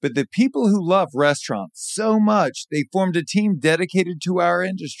but the people who love restaurants so much, they formed a team dedicated to our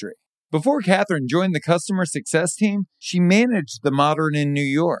industry. Before Catherine joined the customer success team, she managed the Modern in New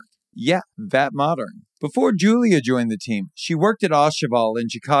York. Yeah, that Modern. Before Julia joined the team, she worked at Aucheval in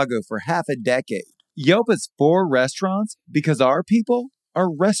Chicago for half a decade. Yelp is for restaurants because our people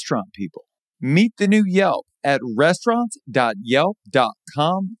are restaurant people. Meet the new Yelp at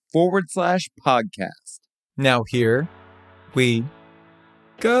restaurants.yelp.com/podcast. Now here we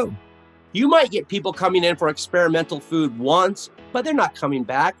go. You might get people coming in for experimental food once, but they're not coming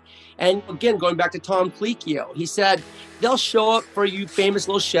back. And again, going back to Tom Colicchio, he said, they'll show up for you famous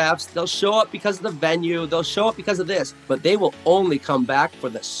little chefs. They'll show up because of the venue. They'll show up because of this, but they will only come back for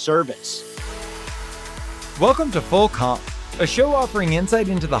the service. Welcome to Full Comp, a show offering insight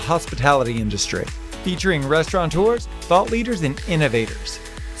into the hospitality industry, featuring restaurateurs, thought leaders, and innovators.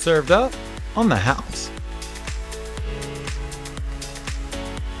 Served up on the house.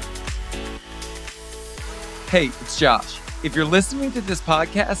 Hey, it's Josh. If you're listening to this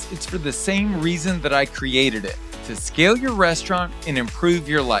podcast, it's for the same reason that I created it, to scale your restaurant and improve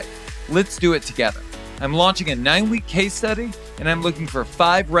your life. Let's do it together. I'm launching a 9-week case study, and I'm looking for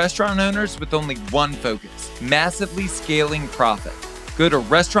 5 restaurant owners with only one focus: massively scaling profit. Go to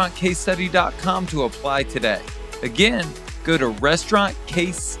restaurantcasestudy.com to apply today. Again, go to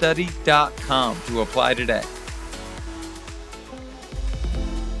restaurantcasestudy.com to apply today.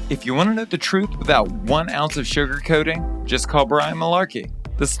 If you want to know the truth without 1 ounce of sugarcoating, just call Brian Malarkey.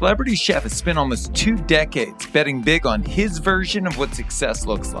 The celebrity chef has spent almost 2 decades betting big on his version of what success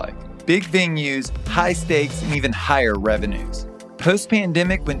looks like. Big venues, high stakes, and even higher revenues.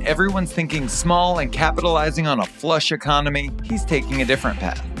 Post-pandemic, when everyone's thinking small and capitalizing on a flush economy, he's taking a different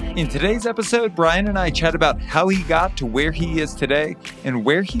path. In today's episode, Brian and I chat about how he got to where he is today and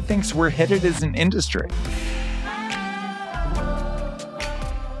where he thinks we're headed as an industry.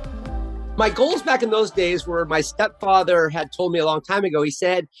 My goals back in those days were, my stepfather had told me a long time ago. He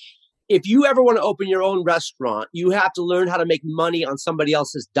said, if you ever want to open your own restaurant, you have to learn how to make money on somebody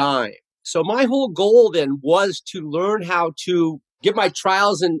else's dime. So my whole goal then was to learn how to get my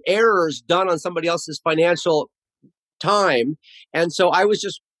trials and errors done on somebody else's financial time. And so I was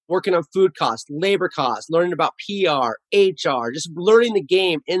just working on food costs, labor costs, learning about PR, HR, just learning the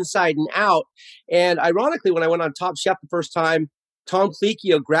game inside and out. And ironically, when I went on Top Chef the first time, Tom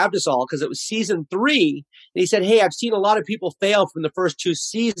Colicchio grabbed us all because it was season 3. And he said, hey, I've seen a lot of people fail from the first 2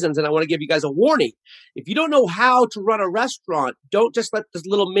 seasons, and I want to give you guys a warning. If you don't know how to run a restaurant, don't just let this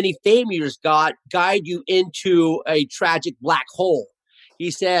little mini fame you just got guide you into a tragic black hole. He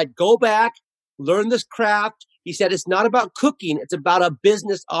said, go back, learn this craft. He said, it's not about cooking. It's about a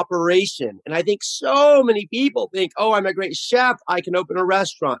business operation. And I think so many people think, oh, I'm a great chef. I can open a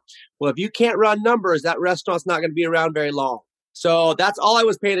restaurant. Well, if you can't run numbers, that restaurant's not going to be around very long. So that's all I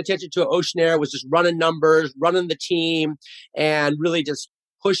was paying attention to at Oceanaire, was just running numbers, running the team, and really just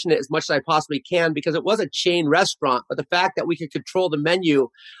pushing it as much as I possibly can, because it was a chain restaurant. But the fact that we could control the menu,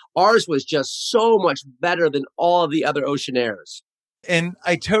 ours was just so much better than all of the other Oceanaires. And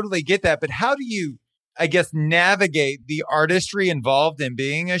I totally get that. But how do you, I guess, navigate the artistry involved in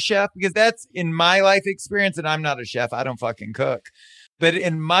being a chef? Because that's, in my life experience, and I'm not a chef, I don't fucking cook. But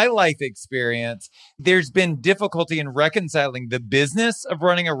in my life experience, there's been difficulty in reconciling the business of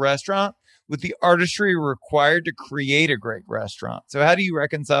running a restaurant with the artistry required to create a great restaurant. So how do you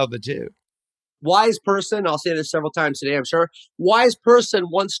reconcile the two? Wise person, I'll say this several times today, I'm sure. Wise person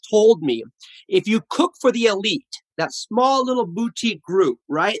once told me, if you cook for the elite, that small little boutique group,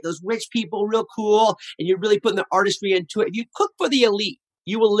 right? Those rich people, real cool, and you're really putting the artistry into it. If you cook for the elite,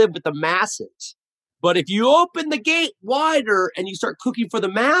 you will live with the masses. But if you open the gate wider and you start cooking for the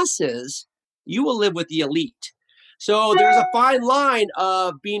masses, you will live with the elite. So there's a fine line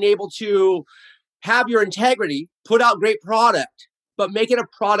of being able to have your integrity, put out great product, but make it a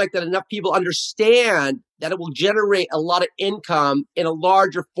product that enough people understand that it will generate a lot of income in a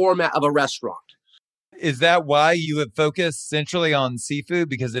larger format of a restaurant. Is that why you have focused centrally on seafood,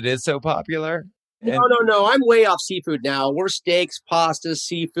 because it is so popular? No. I'm way off seafood now. We're steaks, pastas,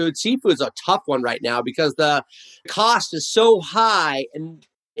 seafood. Seafood's a tough one right now because the cost is so high. And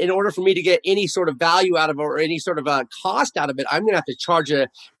in order for me to get any sort of value out of it or any sort of a cost out of it, I'm going to have to charge an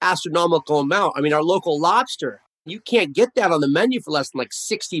astronomical amount. I mean, our local lobster, you can't get that on the menu for less than like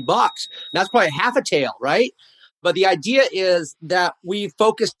 $60. That's probably half a tail, right? But the idea is that we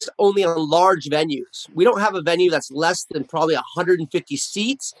focus only on large venues. We don't have a venue that's less than probably 150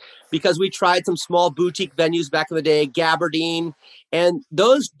 seats because we tried some small boutique venues back in the day, Gabardine, and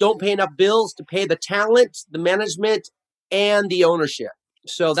those don't pay enough bills to pay the talent, the management, and the ownership.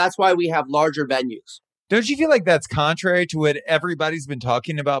 So that's why we have larger venues. Don't you feel like that's contrary to what everybody's been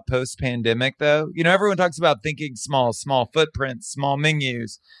talking about post-pandemic, though? Everyone talks about thinking small footprints, small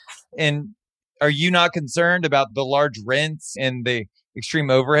menus. And are you not concerned about the large rents and the extreme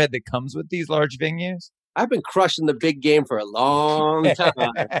overhead that comes with these large venues? I've been crushing the big game for a long time.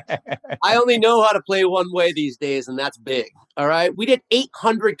 I only know how to play one way these days, and that's big. All right. We did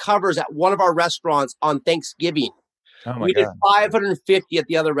 800 covers at one of our restaurants on Thanksgiving. Oh my We did God. 550 at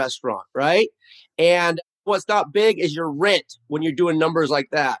the other restaurant, right? And what's not big is your rent when you're doing numbers like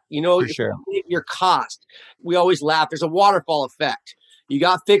that. For sure. Your cost. We always laugh. There's a waterfall effect. You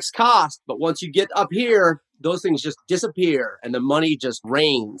got fixed cost, but once you get up here, those things just disappear and the money just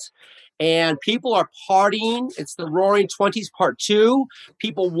rains. And people are partying. It's the Roaring Twenties Part 2.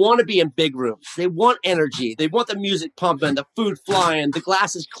 People want to be in big rooms. They want energy. They want the music pumping, the food flying, the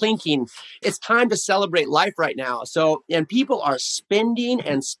glasses clinking. It's time to celebrate life right now. So, and people are spending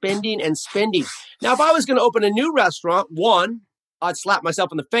and spending and spending. Now, if I was going to open a new restaurant, one, I'd slap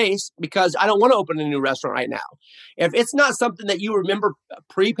myself in the face because I don't want to open a new restaurant right now. If it's not something that you remember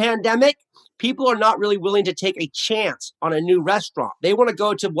pre-pandemic, people are not really willing to take a chance on a new restaurant. They want to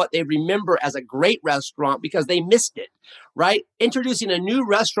go to what they remember as a great restaurant because they missed it, right? Introducing a new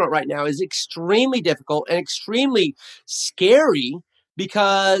restaurant right now is extremely difficult and extremely scary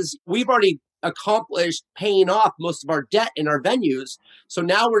because we've already accomplished paying off most of our debt in our venues. So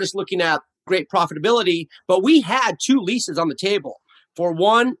now we're just looking at great profitability, but we had 2 leases on the table for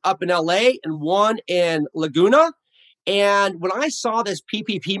one up in LA and one in Laguna. And when I saw this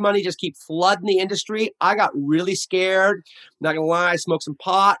PPP money just keep flooding the industry, I got really scared. Not gonna lie, I smoked some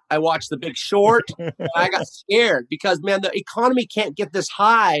pot. I watched The Big Short. And I got scared because, man, the economy can't get this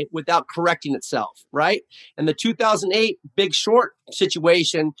high without correcting itself, right? And the 2008 Big Short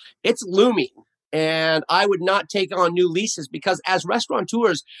situation, it's looming. And I would not take on new leases because as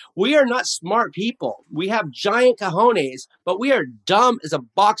restaurateurs, we are not smart people. We have giant cojones, but we are dumb as a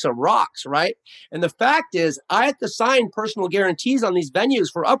box of rocks, right? And the fact is, I have to sign personal guarantees on these venues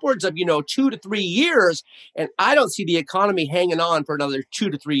for upwards of, 2 to 3 years. And I don't see the economy hanging on for another 2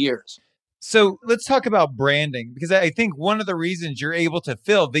 to 3 years. So let's talk about branding, because I think one of the reasons you're able to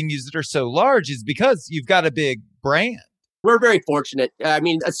fill venues that are so large is because you've got a big brand. We're very fortunate. I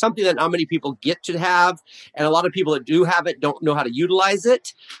mean, it's something that not many people get to have. And a lot of people that do have it don't know how to utilize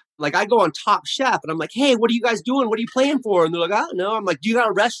it. Like I go on Top Chef and I'm like, hey, what are you guys doing? What are you playing for? And they're like, I don't know. I'm like, do you got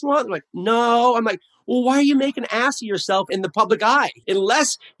a restaurant? They're like, no. I'm like, well, why are you making an ass of yourself in the public eye?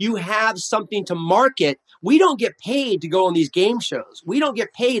 Unless you have something to market, we don't get paid to go on these game shows. We don't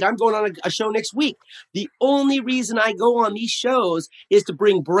get paid. I'm going on a show next week. The only reason I go on these shows is to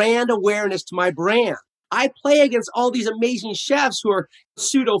bring brand awareness to my brand. I play against all these amazing chefs who are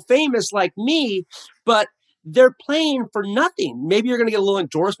pseudo famous like me, but they're playing for nothing. Maybe you're going to get a little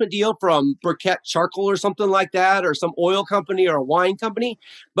endorsement deal from Briquette Charcoal or something like that, or some oil company or a wine company,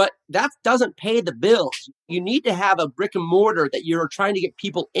 but that doesn't pay the bills. You need to have a brick and mortar that you're trying to get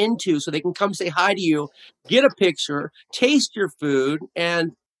people into so they can come say hi to you, get a picture, taste your food,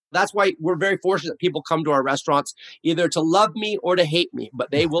 and that's why we're very fortunate that people come to our restaurants either to love me or to hate me,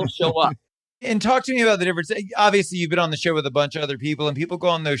 but they will show up. And talk to me about the difference. Obviously, you've been on the show with a bunch of other people, and people go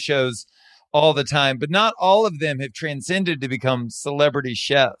on those shows all the time, but not all of them have transcended to become celebrity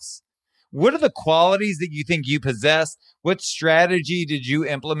chefs. What are the qualities that you think you possess? What strategy did you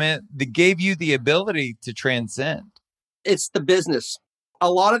implement that gave you the ability to transcend? It's the business.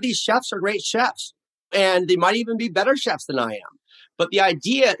 A lot of these chefs are great chefs, and they might even be better chefs than I am. But the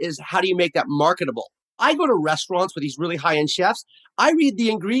idea is, how do you make that marketable? I go to restaurants with these really high-end chefs. I read the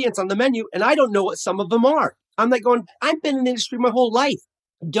ingredients on the menu, and I don't know what some of them are. I'm like going, I've been in the industry my whole life.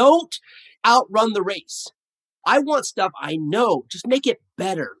 Don't outrun the race. I want stuff I know. Just make it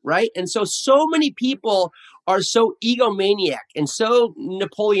better, right? And so many people are so egomaniac and so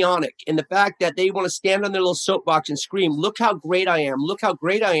Napoleonic in the fact that they want to stand on their little soapbox and scream, look how great I am, look how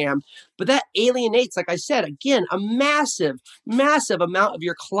great I am. But that alienates, like I said, again, a massive, massive amount of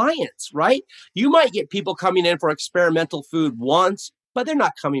your clients, right? You might get people coming in for experimental food once, but they're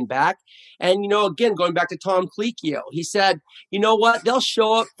not coming back. And, again, going back to Tom Colicchio, he said, you know what? They'll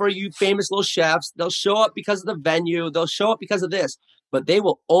show up for you famous little chefs. They'll show up because of the venue. They'll show up because of this, but they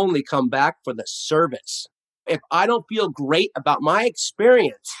will only come back for the service. If I don't feel great about my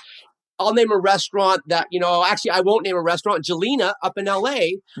experience, I'll name a restaurant that, actually, I won't name a restaurant, Jelena up in LA,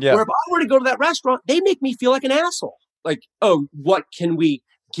 where if I were to go to that restaurant, they make me feel like an asshole. Like, oh, what can we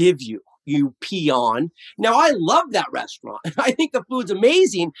give you, you peon? Now, I love that restaurant. I think the food's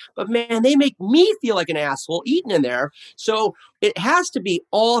amazing, but man, they make me feel like an asshole eating in there. So it has to be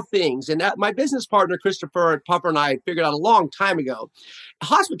all things. And my business partner, Christopher Pumper, and I figured out a long time ago,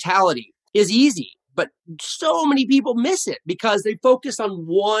 hospitality is easy. but so many people miss it because they focus on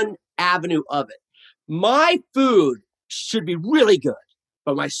one avenue of it. My food should be really good,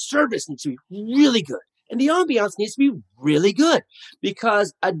 but my service needs to be really good. And the ambiance needs to be really good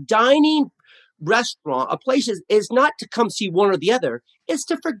because a dining restaurant, a place is not to come see one or the other. It's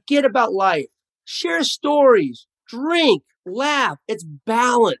to forget about life, share stories, drink, laugh. It's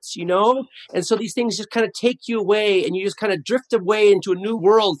balance, And so these things just kind of take you away and you just kind of drift away into a new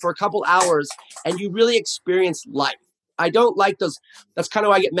world for a couple hours and you really experience life. I don't like those. That's kind of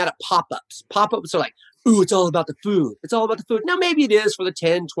why I get mad at pop-ups. Pop-ups are like, ooh, it's all about the food. It's all about the food. Now, maybe it is for the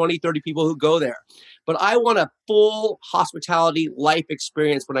 10, 20, 30 people who go there. But I want a full hospitality life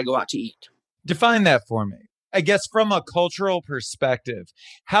experience when I go out to eat. Define that for me. I guess from a cultural perspective,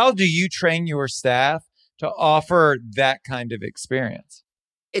 how do you train your staff to offer that kind of experience?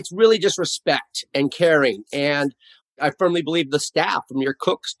 It's really just respect and caring. And I firmly believe the staff, from your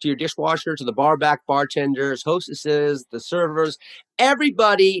cooks to your dishwasher to the bar back bartenders, hostesses, the servers,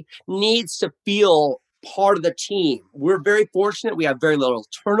 everybody needs to feel part of the team. We're very fortunate. We have very little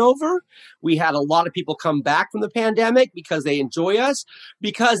turnover. We had a lot of people come back from the pandemic because they enjoy us,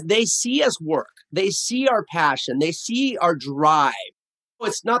 because they see us work. They see our passion. They see our drive.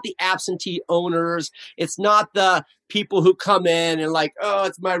 It's not the absentee owners. It's not the people who come in and like, oh,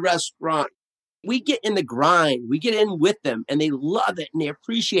 it's my restaurant. We get in the grind. We get in with them and they love it and they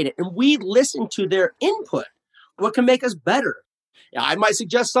appreciate it. And we listen to their input. What can make us better? I might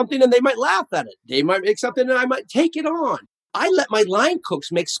suggest something and they might laugh at it. They might make something and I might take it on. I let my line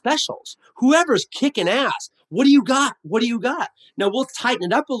cooks make specials. Whoever's kicking ass, what do you got? What do you got? Now we'll tighten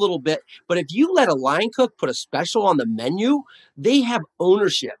it up a little bit, but if you let a line cook put a special on the menu, they have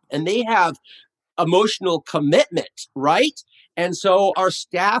ownership and they have emotional commitment, right? And so our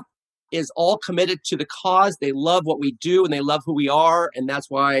staff is all committed to the cause. They love what we do and they love who we are. And that's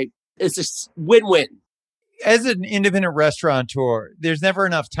why it's just win-win. As an independent restaurateur, there's never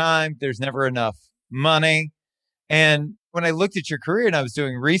enough time. There's never enough money. And when I looked at your career and I was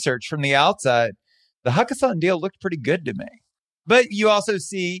doing research from the outside, the Hakkasan deal looked pretty good to me. But you also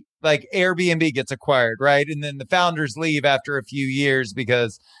see like Airbnb gets acquired, right? And then the founders leave after a few years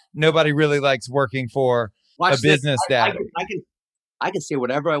because nobody really likes working for a business daddy. I can say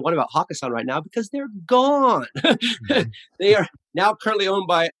whatever I want about Hakkasan right now because they're gone. They are now currently owned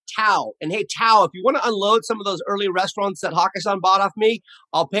by Tao. And hey, Tao, if you want to unload some of those early restaurants that Hakkasan bought off me,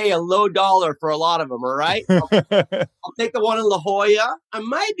 I'll pay a low dollar for a lot of them, all right? I'll take the one in La Jolla. I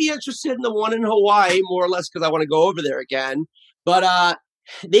might be interested in the one in Hawaii, more or less, because I want to go over there again. But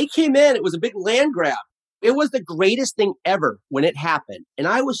they came in. It was a big land grab. It was the greatest thing ever when it happened. And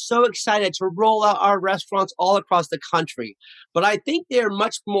I was so excited to roll out our restaurants all across the country. But I think they're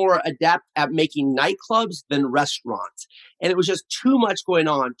much more adept at making nightclubs than restaurants. And it was just too much going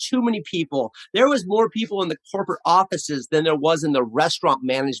on, too many people. There was more people in the corporate offices than there was in the restaurant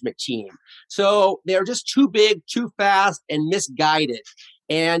management team. So they're just too big, too fast, and misguided.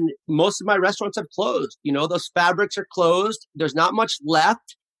 And most of my restaurants have closed. Those fabrics are closed. There's not much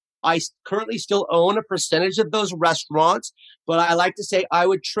left. I currently still own a percentage of those restaurants, but I like to say I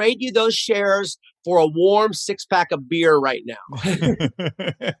would trade you those shares for a warm 6-pack of beer right now.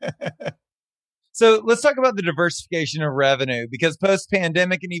 So let's talk about the diversification of revenue, because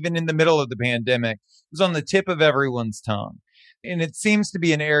post-pandemic and even in the middle of the pandemic, it was on the tip of everyone's tongue. And it seems to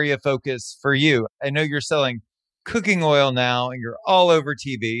be an area of focus for you. I know you're selling cooking oil now and you're all over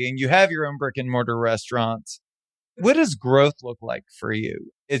TV and you have your own brick and mortar restaurants. What does growth look like for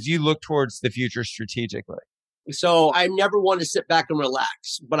you as you look towards the future strategically? So I never want to sit back and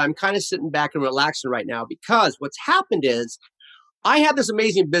relax, but I'm kind of sitting back and relaxing right now because what's happened is I had this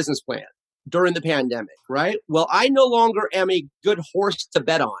amazing business plan during the pandemic, right? Well, I no longer am a good horse to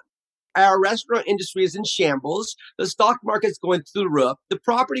bet on. Our restaurant industry is in shambles. The stock market's going through the roof. The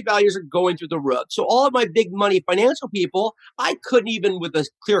property values are going through the roof. So all of my big money financial people, I couldn't even with a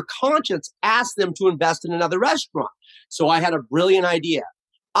clear conscience ask them to invest in another restaurant. So I had a brilliant idea.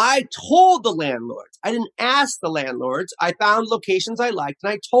 I told the landlords. I didn't ask the landlords. I found locations I liked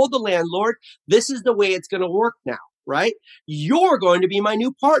and I told the landlord, this is the way it's going to work now, right? You're going to be my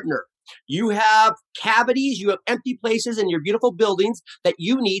new partner. You have cavities, you have empty places in your beautiful buildings that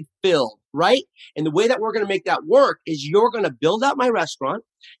you need filled, right? And the way that we're going to make that work is you're going to build out my restaurant.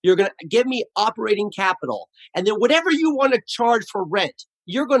 You're going to give me operating capital. And then whatever you want to charge for rent,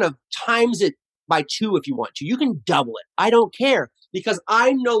 you're going to times it by 2 if you want to. You can double it. I don't care because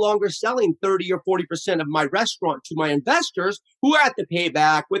I'm no longer selling 30 or 40% of my restaurant to my investors who have to pay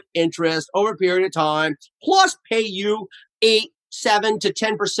back with interest over a period of time, plus pay you 7 to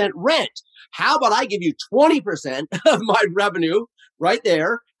 10% rent. How about I give you 20% of my revenue right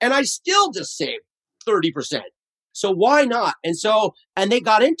there, and I still just save 30%. So why not? And they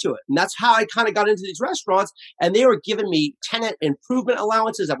got into it. And that's how I kind of got into these restaurants. And they were giving me tenant improvement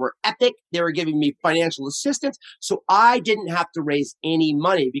allowances that were epic. They were giving me financial assistance. So I didn't have to raise any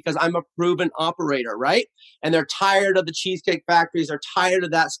money because I'm a proven operator, right? And they're tired of the Cheesecake Factories. They're tired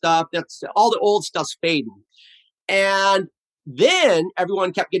of that stuff. That's all the old stuff's fading. And then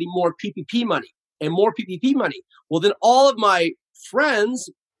everyone kept getting more PPP money and more PPP money. Well, then all of my friends,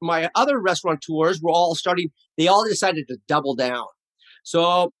 my other restaurateurs they all decided to double down.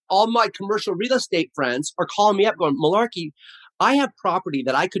 So all my commercial real estate friends are calling me up going, Malarkey, I have property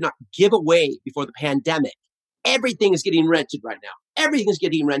that I could not give away before the pandemic. Everything is getting rented right now. Everything is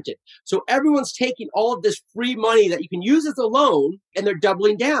getting rented. So everyone's taking all of this free money that you can use as a loan and they're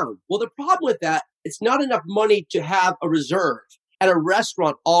doubling down. Well, the problem with that, it's not enough money to have a reserve. And a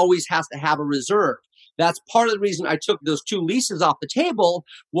restaurant always has to have a reserve. That's part of the reason I took those 2 leases off the table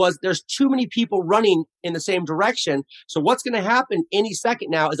was there's too many people running in the same direction. So what's going to happen any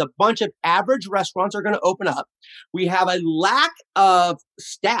second now is a bunch of average restaurants are going to open up. We have a lack of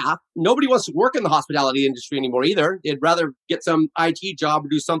staff. Nobody wants to work in the hospitality industry anymore either. They'd rather get some IT job or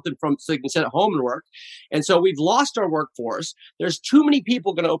do something so they can sit at home and work. And so we've lost our workforce. There's too many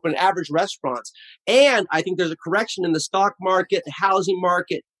people going to open average restaurants. And I think there's a correction in the stock market, the housing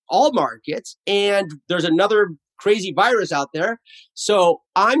market, all markets, and there's another crazy virus out there. So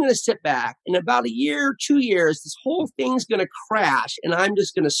I'm going to sit back in about a year, 2 years, this whole thing's going to crash and I'm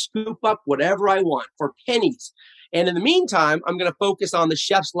just going to scoop up whatever I want for pennies. And in the meantime, I'm going to focus on the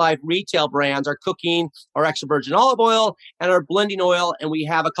Chef's Life retail brands, our cooking, our extra virgin olive oil, and our blending oil. And we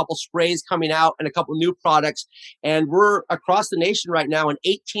have a couple sprays coming out and a couple new products. And we're across the nation right now in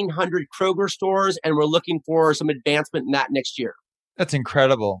 1,800 Kroger stores, and we're looking for some advancement in that next year. That's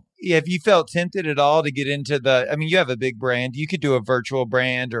incredible. Yeah, have you felt tempted at all to get into you have a big brand. You could do a virtual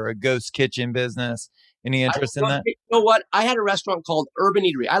brand or a ghost kitchen business. Any interest in that? You know what? I had a restaurant called Urban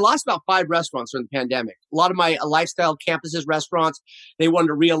Eatery. I lost about 5 restaurants during the pandemic. A lot of my lifestyle campuses restaurants, they wanted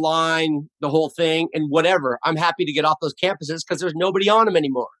to realign the whole thing and whatever. I'm happy to get off those campuses because there's nobody on them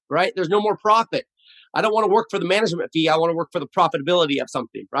anymore, right? There's no more profit. I don't want to work for the management fee. I want to work for the profitability of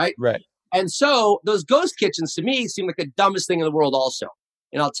something, right? Right. And so those ghost kitchens to me seem like the dumbest thing in the world also.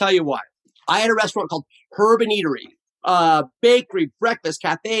 And I'll tell you why. I had a restaurant called Urban Eatery, bakery, breakfast,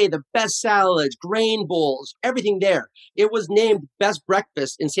 cafe, the best salads, grain bowls, everything there. It was named best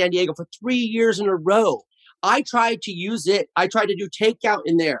breakfast in San Diego for 3 years in a row. I tried to use it. I tried to do takeout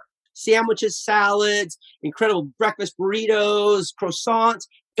in there. Sandwiches, salads, incredible breakfast burritos, croissants.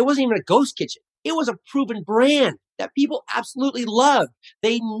 It wasn't even a ghost kitchen. It was a proven brand that people absolutely loved.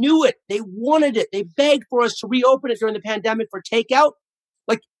 They knew it. They wanted it. They begged for us to reopen it during the pandemic for takeout,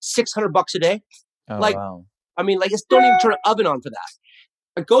 like $600 a day. Oh, wow. Just don't even turn an oven on for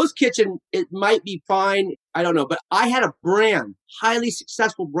that. A ghost kitchen, it might be fine. I don't know. But I had a brand, highly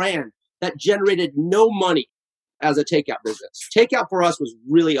successful brand that generated no money as a takeout business. Takeout for us was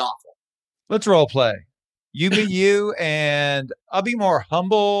really awful. Let's role play. You be you, and I'll be more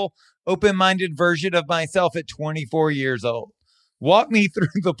humble, open-minded version of myself at 24 years old. Walk me through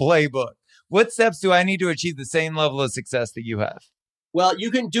the playbook. What steps do I need to achieve the same level of success that you have? Well, you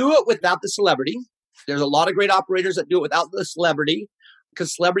can do it without the celebrity. There's a lot of great operators that do it without the celebrity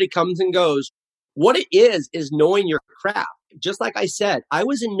because celebrity comes and goes. What it is knowing your craft. Just like I said, I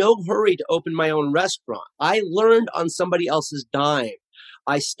was in no hurry to open my own restaurant. I learned on somebody else's dime.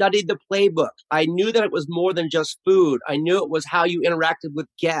 I studied the playbook. I knew that it was more than just food. I knew it was how you interacted with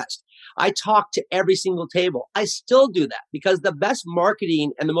guests. I talked to every single table. I still do that because the best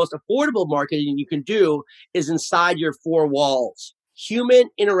marketing and the most affordable marketing you can do is inside your 4 walls. Human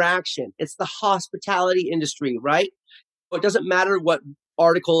interaction. It's the hospitality industry, right? It doesn't matter what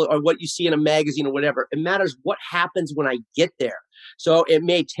article or what you see in a magazine or whatever. It matters what happens when I get there. So it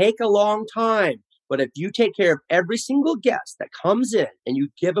may take a long time, but if you take care of every single guest that comes in and you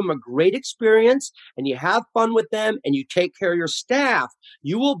give them a great experience and you have fun with them and you take care of your staff,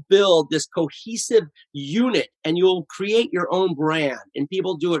 you will build this cohesive unit and you'll create your own brand. And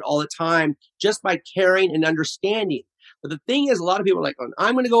people do it all the time just by caring and understanding. But the thing is, a lot of people are like,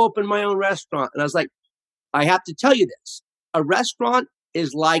 I'm going to go open my own restaurant. And I was like, I have to tell you this. A restaurant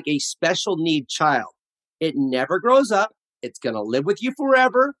is like a special need child. It never grows up. It's going to live with you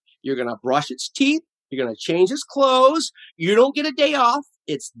forever. You're going to brush its teeth. You're going to change its clothes. You don't get a day off.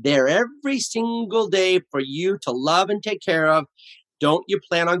 It's there every single day for you to love and take care of. Don't you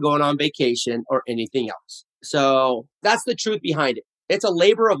plan on going on vacation or anything else? So that's the truth behind it. It's a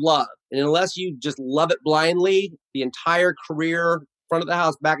labor of love. And unless you just love it blindly, the entire career, front of the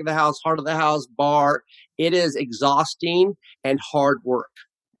house, back of the house, heart of the house, bar, it is exhausting and hard work.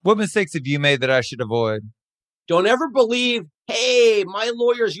 What mistakes have you made that I should avoid? Don't ever believe, hey, my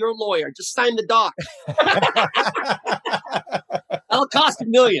lawyer's your lawyer. Just sign the doc. That'll cost you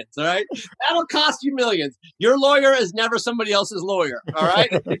millions, all right? That'll cost you millions. Your lawyer is never somebody else's lawyer, all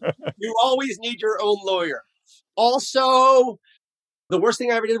right? You always need your own lawyer. Also, the worst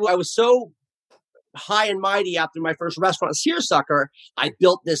thing I ever did was I was so high and mighty after my first restaurant, Seersucker. I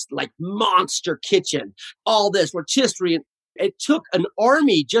built this like monster kitchen, all this rotisserie. And it took an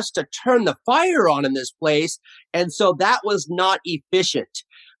army just to turn the fire on in this place. And so that was not efficient.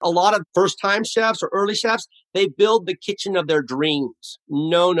 A lot of first-time chefs or early chefs, they build the kitchen of their dreams.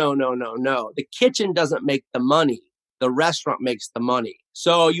 No. The kitchen doesn't make the money. The restaurant makes the money.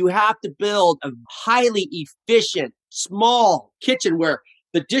 So you have to build a highly efficient, small kitchen where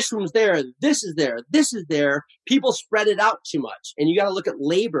the dish room's there, this is there. People spread it out too much. And you got to look at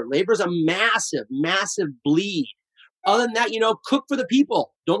labor. Labor's a massive, massive bleed. Other than that, cook for the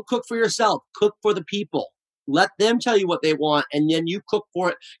people. Don't cook for yourself. Cook for the people. Let them tell you what they want, and then you cook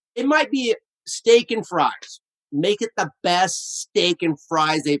for it. It might be steak and fries. Make it the best steak and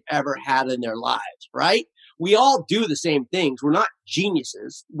fries they've ever had in their lives, right? We all do the same things. We're not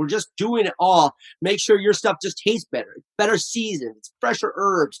geniuses. We're just doing it all. Make sure your stuff just tastes better. Better seasoned, fresher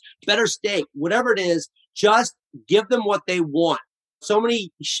herbs, better steak, whatever it is. Just give them what they want. So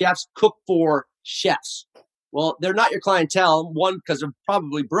many chefs cook for chefs. Well, they're not your clientele. One, because they're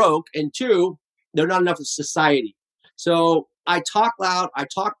probably broke. And two, they're not enough of society. So I talk loud, I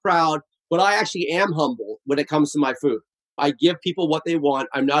talk proud, but I actually am humble when it comes to my food. I give people what they want.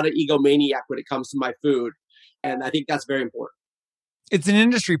 I'm not an egomaniac when it comes to my food. And I think that's very important. It's an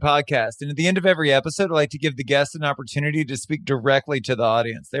industry podcast. And at the end of every episode, I like to give the guests an opportunity to speak directly to the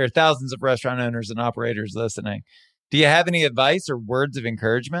audience. There are thousands of restaurant owners and operators listening. Do you have any advice or words of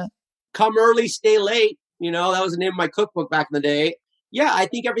encouragement? Come early, stay late. That was the name of my cookbook back in the day. Yeah, I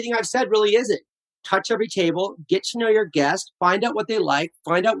think everything I've said really is it. Touch every table, get to know your guests, find out what they like,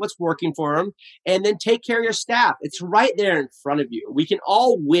 find out what's working for them, and then take care of your staff. It's right there in front of you. We can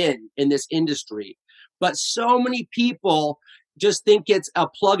all win in this industry, but so many people just think it's a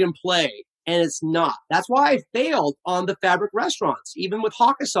plug and play, and it's not. That's why I failed on the fabric restaurants. Even with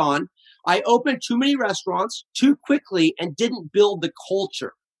Hakkasan, I opened too many restaurants too quickly and didn't build the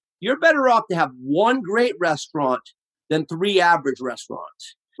culture. You're better off to have one great restaurant than 3 average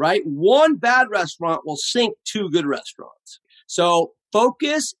restaurants, right? One bad restaurant will sink 2 good restaurants. So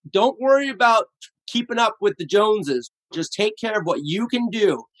focus. Don't worry about keeping up with the Joneses. Just take care of what you can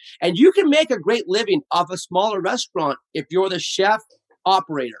do. And you can make a great living off a smaller restaurant if you're the chef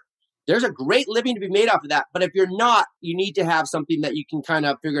operator. There's a great living to be made off of that. But if you're not, you need to have something that you can kind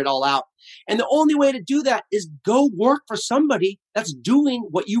of figure it all out. And the only way to do that is go work for somebody that's doing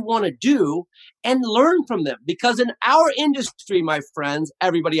what you want to do and learn from them. Because in our industry, my friends,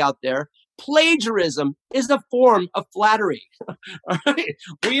 everybody out there, plagiarism is a form of flattery. All right?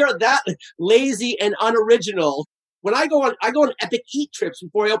 We are that lazy and unoriginal. When I go on epic eat trips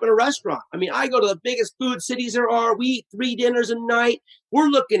before I open a restaurant. I mean, I go to the biggest food cities there are. We eat 3 dinners a night. We're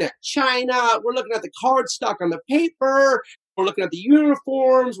looking at China. We're looking at the cardstock on the paper. We're looking at the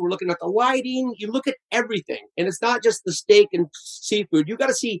uniforms. We're looking at the lighting. You look at everything. And it's not just the steak and seafood. You got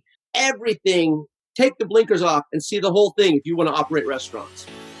to see everything. Take the blinkers off and see the whole thing if you want to operate restaurants.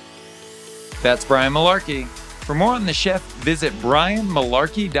 That's Brian Malarkey. For more on the chef, visit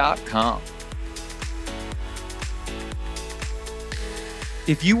brianmalarkey.com.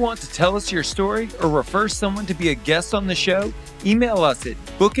 If you want to tell us your story or refer someone to be a guest on the show, email us at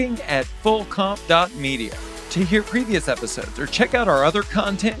booking@fullcomp.media. To hear previous episodes or check out our other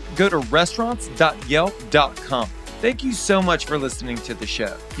content, go to restaurants.yelp.com. Thank you so much for listening to the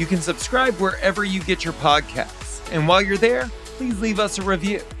show. You can subscribe wherever you get your podcasts. And while you're there, please leave us a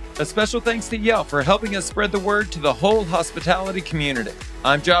review. A special thanks to Yelp for helping us spread the word to the whole hospitality community.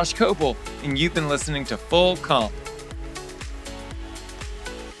 I'm Josh Kopel, and you've been listening to Full Comp.